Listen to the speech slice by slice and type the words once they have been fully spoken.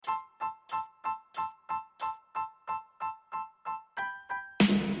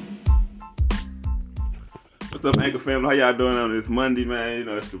What's up, Anchor family? How y'all doing on this Monday, man? You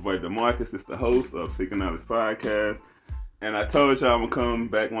know, it's your boy DeMarcus. It's the host of Seeking Knowledge Podcast. And I told y'all I'm going to come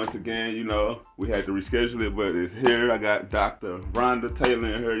back once again. You know, we had to reschedule it, but it's here. I got Dr. Rhonda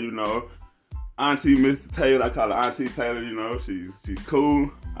Taylor in here, you know. Auntie Mr. Taylor. I call her Auntie Taylor, you know. She's cool.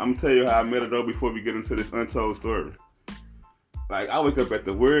 I'm going to tell you how I met her, though, before we get into this untold story. Like, I wake up at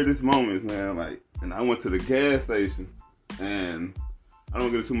the weirdest moments, man. Like, and I went to the gas station, and I don't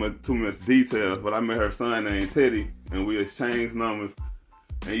get into too much details, but I met her son named Teddy, and we exchanged numbers,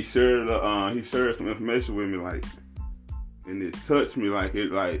 and he shared some information with me, like, and it touched me,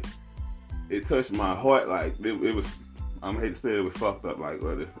 it touched my heart, like it was. I hate to say it was fucked up, like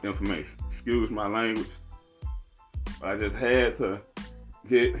the information. Excuse my language, but I just had to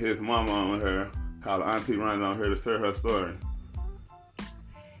get his mama on her, call her Auntie Rhonda on her to share her story.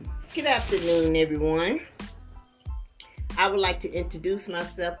 Good afternoon, everyone. I would like to introduce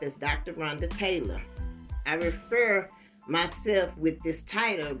myself as Dr. Rhonda Taylor. I refer myself with this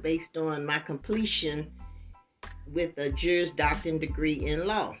title based on my completion with a Juris Doctorate degree in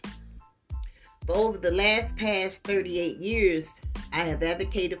law. For over the past 38 years, I have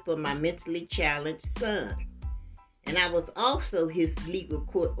advocated for my mentally challenged son. And I was also his legal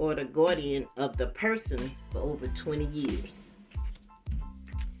court order guardian of the person for over 20 years.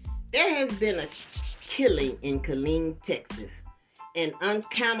 There has been a killing in Killeen, Texas. An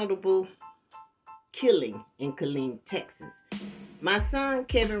uncountable killing in Killeen, Texas. My son,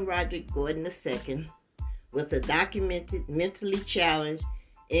 Kevin Roderick Gordon II, was a documented mentally challenged,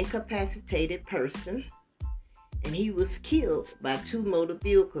 incapacitated person, and he was killed by two motor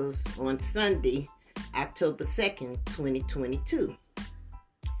vehicles on Sunday, October 2nd, 2022.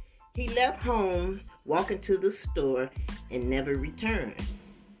 He left home, walking to the store, and never returned.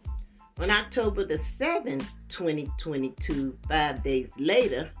 On October the 7th, 2022, 5 days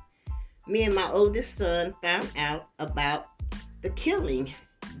later, me and my oldest son found out about the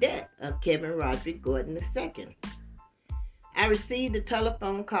death of Kevin Roderick Gordon II. I received a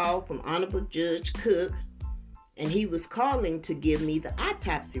telephone call from Honorable Judge Cook, and he was calling to give me the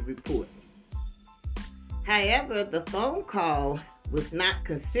autopsy report. However, the phone call was not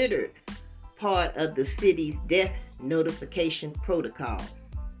considered part of the city's death notification protocol.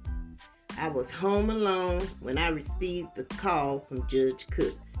 I was home alone when I received the call from Judge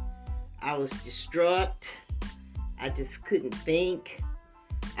Cook. I was distraught. I just couldn't think.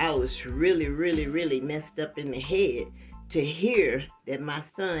 I was really messed up in the head to hear that my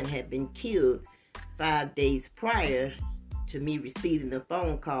son had been killed 5 days prior to me receiving the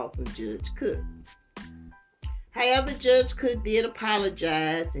phone call from Judge Cook. However, Judge Cook did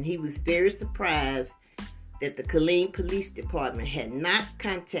apologize, and he was very surprised that the Killeen Police Department had not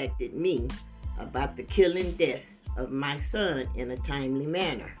contacted me about the killing death of my son in a timely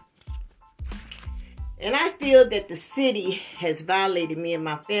manner. And I feel that the city has violated me and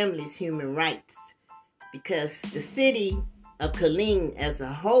my family's human rights, because the city of Killeen as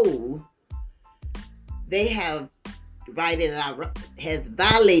a whole, they has violated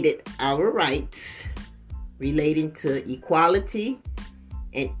our rights relating to equality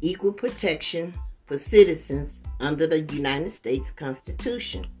and equal protection for citizens under the United States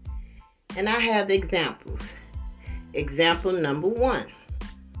Constitution. And I have examples. Example number 1.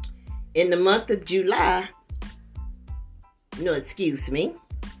 In the month of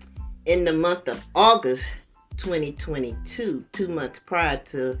in the month of August 2022, 2 months prior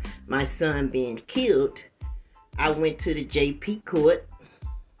to my son being killed, I went to the JP court,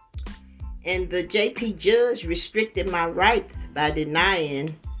 and the JP judge restricted my rights by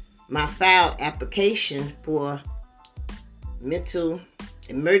denying my filed application for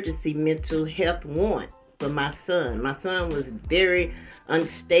emergency mental health warrant for my son. My son was very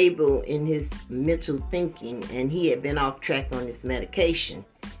unstable in his mental thinking, and he had been off track on his medication.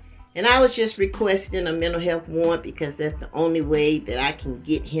 And I was just requesting a mental health warrant because that's the only way that I can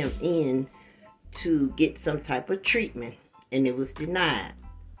get him in to get some type of treatment, and it was denied.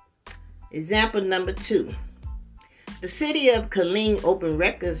 Example number 2. The City of Killeen Open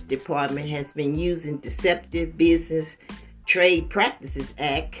Records Department has been using Deceptive Business Trade Practices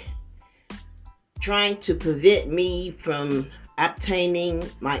Act, trying to prevent me from obtaining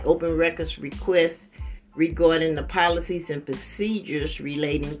my open records request regarding the policies and procedures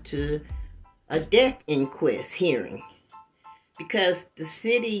relating to a death inquest hearing. Because the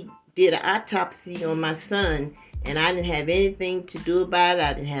city did an autopsy on my son, and I didn't have anything to do about it.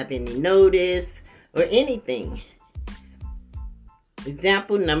 I didn't have any notice or anything.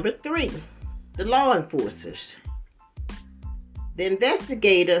 Example number 3, the law enforcers. The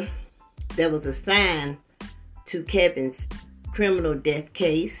investigator that was assigned to Kevin's criminal death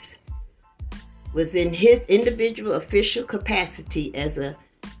case was in his individual official capacity as a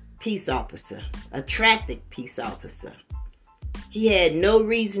peace officer, a traffic peace officer. He had no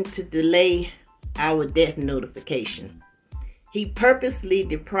reason to delay our death notification. He purposely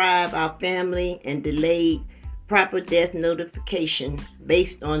deprived our family and delayed proper death notification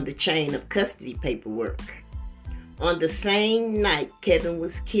based on the chain of custody paperwork. On the same night Kevin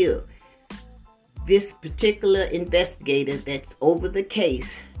was killed, this particular investigator that's over the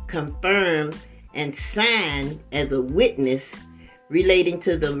case confirmed and signed as a witness relating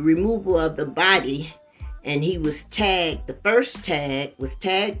to the removal of the body, and he was tagged. The first tag was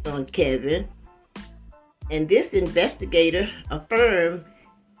tagged on Kevin, and this investigator affirmed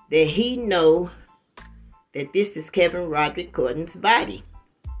that he know that this is Kevin Roderick Gordon's body.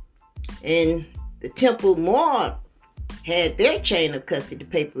 And the Temple Morgue had their chain of custody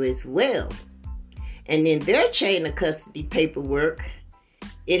paper as well. And in their chain of custody paperwork,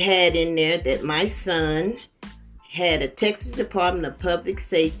 it had in there that my son had a Texas Department of Public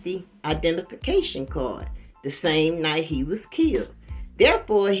Safety identification card the same night he was killed.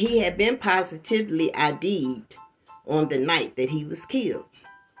 Therefore, he had been positively ID'd on the night that he was killed.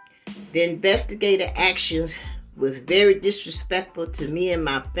 The investigator actions was very disrespectful to me and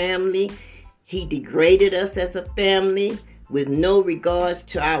my family. He degraded us as a family with no regards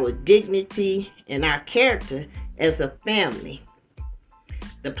to our dignity and our character as a family.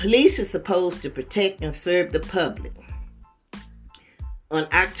 The police is supposed to protect and serve the public. On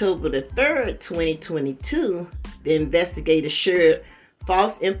October the 3rd, 2022, the investigator shared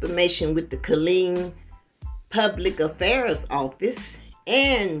false information with the Killeen Public Affairs Office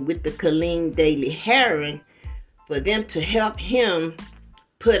and with the Killeen Daily Herald for them to help him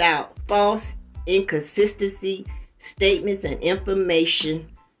put out false, inconsistency statements and information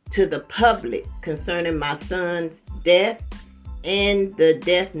to the public concerning my son's death and the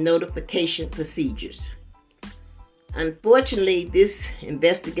death notification procedures. Unfortunately, this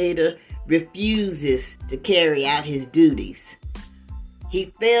investigator refuses to carry out his duties.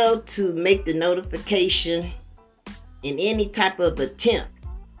 He failed to make the notification in any type of attempt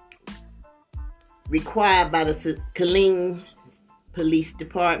required by the Killeen Police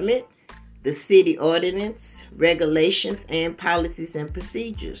Department, the city ordinance, regulations, and policies and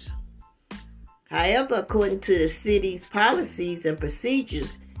procedures. However, according to the city's policies and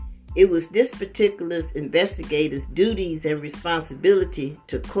procedures, it was this particular investigator's duties and responsibility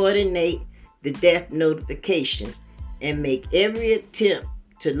to coordinate the death notification and make every attempt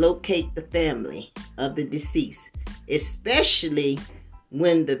to locate the family of the deceased, especially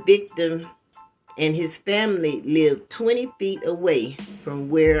when the victim and his family lived 20 feet away from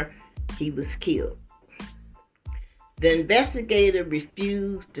where he was killed. The investigator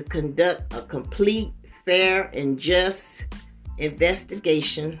refused to conduct a complete, fair, and just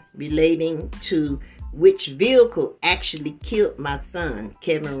investigation relating to which vehicle actually killed my son,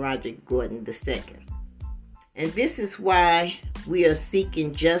 Kevin Roderick Gordon II. And this is why we are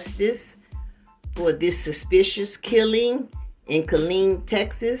seeking justice for this suspicious killing in Killeen,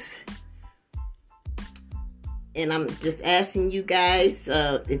 Texas. And I'm just asking you guys,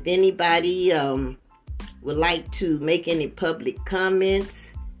 if anybody would like to make any public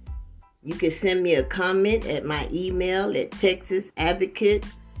comments, you can send me a comment at my email at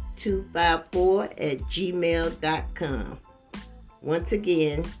texasadvocate254@gmail.com. Once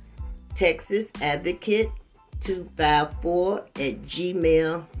again,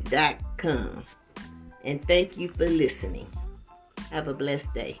 texasadvocate254@gmail.com. And thank you for listening. Have a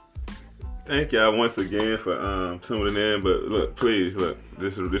blessed day. Thank y'all once again for tuning in. But look, please, look,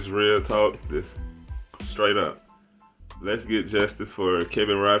 this is real talk. This straight up. Let's get justice for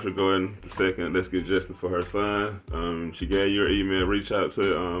Kevin Roderick Gordon II. Let's get justice for her son. She gave you her email. Reach out to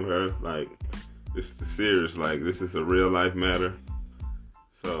her. Like, this is serious. Like, this is a real life matter.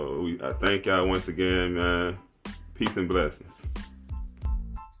 So I thank y'all once again, man. Peace and blessings.